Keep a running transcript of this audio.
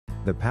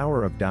The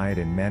power of diet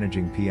in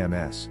managing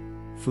PMS,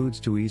 foods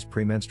to ease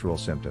premenstrual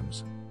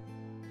symptoms.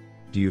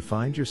 Do you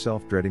find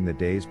yourself dreading the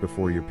days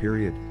before your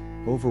period,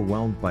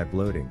 overwhelmed by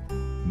bloating,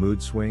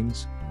 mood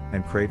swings,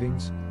 and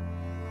cravings?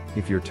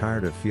 If you're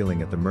tired of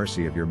feeling at the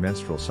mercy of your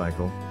menstrual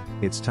cycle,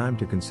 it's time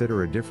to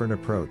consider a different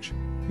approach: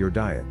 your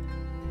diet.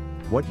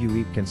 What you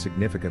eat can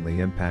significantly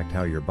impact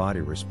how your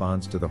body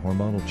responds to the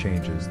hormonal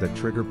changes that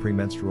trigger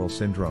premenstrual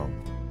syndrome,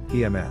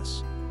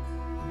 PMS.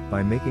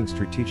 By making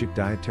strategic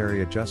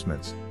dietary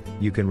adjustments,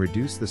 you can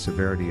reduce the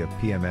severity of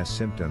PMS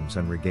symptoms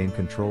and regain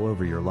control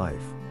over your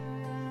life.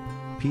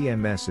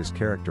 PMS is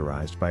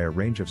characterized by a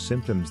range of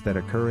symptoms that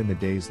occur in the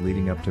days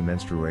leading up to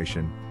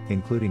menstruation,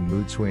 including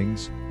mood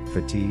swings,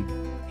 fatigue,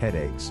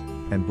 headaches,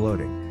 and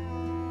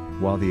bloating.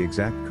 While the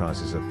exact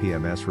causes of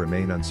PMS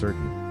remain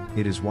uncertain,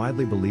 it is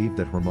widely believed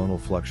that hormonal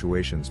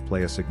fluctuations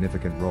play a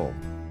significant role.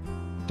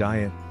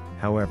 Diet,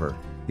 however,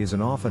 is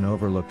an often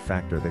overlooked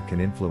factor that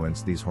can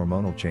influence these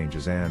hormonal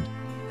changes and,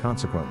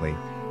 consequently,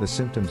 the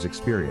symptoms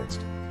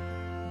experienced.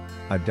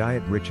 A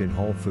diet rich in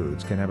whole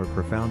foods can have a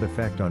profound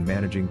effect on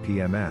managing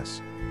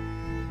PMS.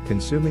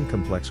 Consuming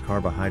complex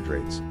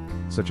carbohydrates,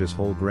 such as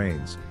whole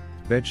grains,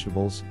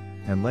 vegetables,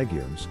 and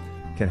legumes,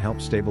 can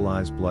help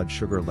stabilize blood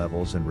sugar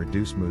levels and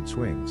reduce mood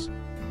swings.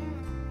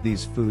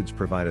 These foods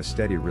provide a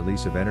steady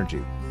release of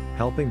energy,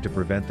 helping to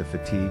prevent the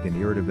fatigue and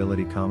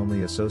irritability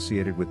commonly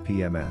associated with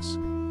PMS.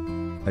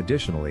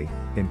 Additionally,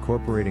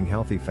 incorporating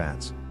healthy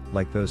fats,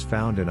 like those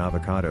found in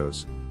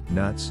avocados,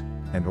 nuts,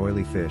 and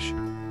oily fish,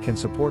 can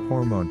support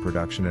hormone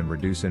production and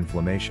reduce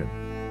inflammation,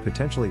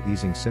 potentially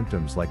easing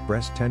symptoms like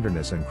breast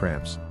tenderness and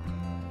cramps.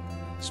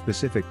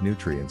 Specific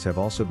nutrients have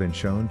also been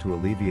shown to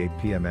alleviate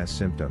PMS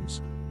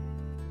symptoms.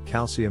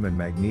 Calcium and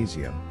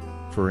magnesium,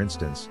 for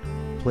instance,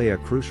 play a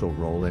crucial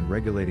role in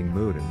regulating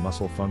mood and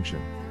muscle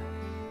function.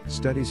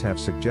 Studies have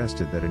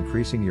suggested that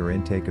increasing your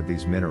intake of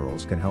these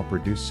minerals can help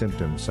reduce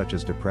symptoms such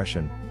as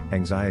depression,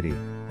 anxiety,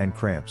 and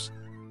cramps.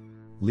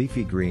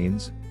 Leafy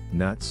greens,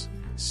 nuts,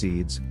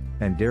 seeds,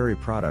 and dairy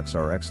products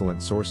are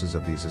excellent sources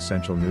of these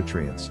essential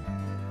nutrients.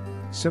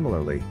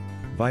 Similarly,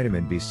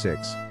 vitamin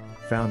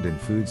B6, found in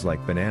foods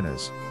like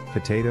bananas,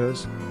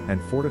 potatoes,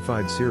 and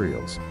fortified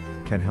cereals,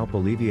 can help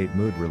alleviate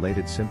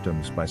mood-related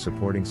symptoms by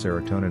supporting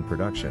serotonin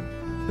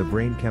production, the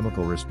brain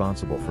chemical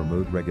responsible for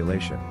mood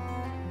regulation.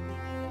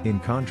 In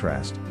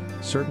contrast,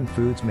 certain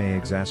foods may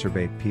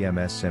exacerbate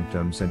PMS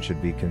symptoms and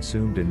should be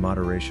consumed in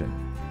moderation.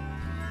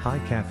 High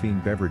caffeine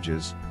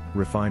beverages,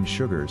 refined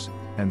sugars,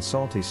 and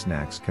salty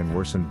snacks can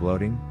worsen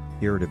bloating,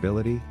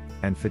 irritability,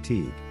 and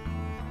fatigue.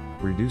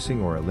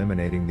 Reducing or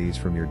eliminating these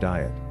from your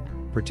diet,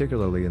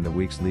 particularly in the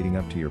weeks leading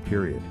up to your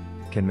period,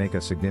 can make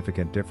a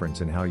significant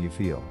difference in how you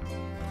feel.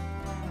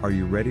 Are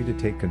you ready to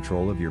take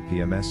control of your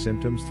PMS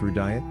symptoms through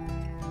diet?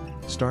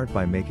 Start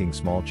by making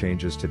small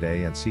changes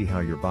today and see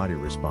how your body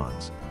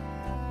responds.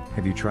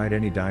 Have you tried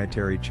any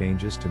dietary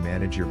changes to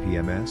manage your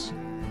PMS?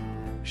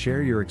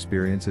 Share your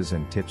experiences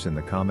and tips in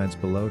the comments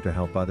below to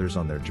help others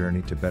on their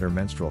journey to better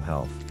menstrual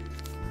health.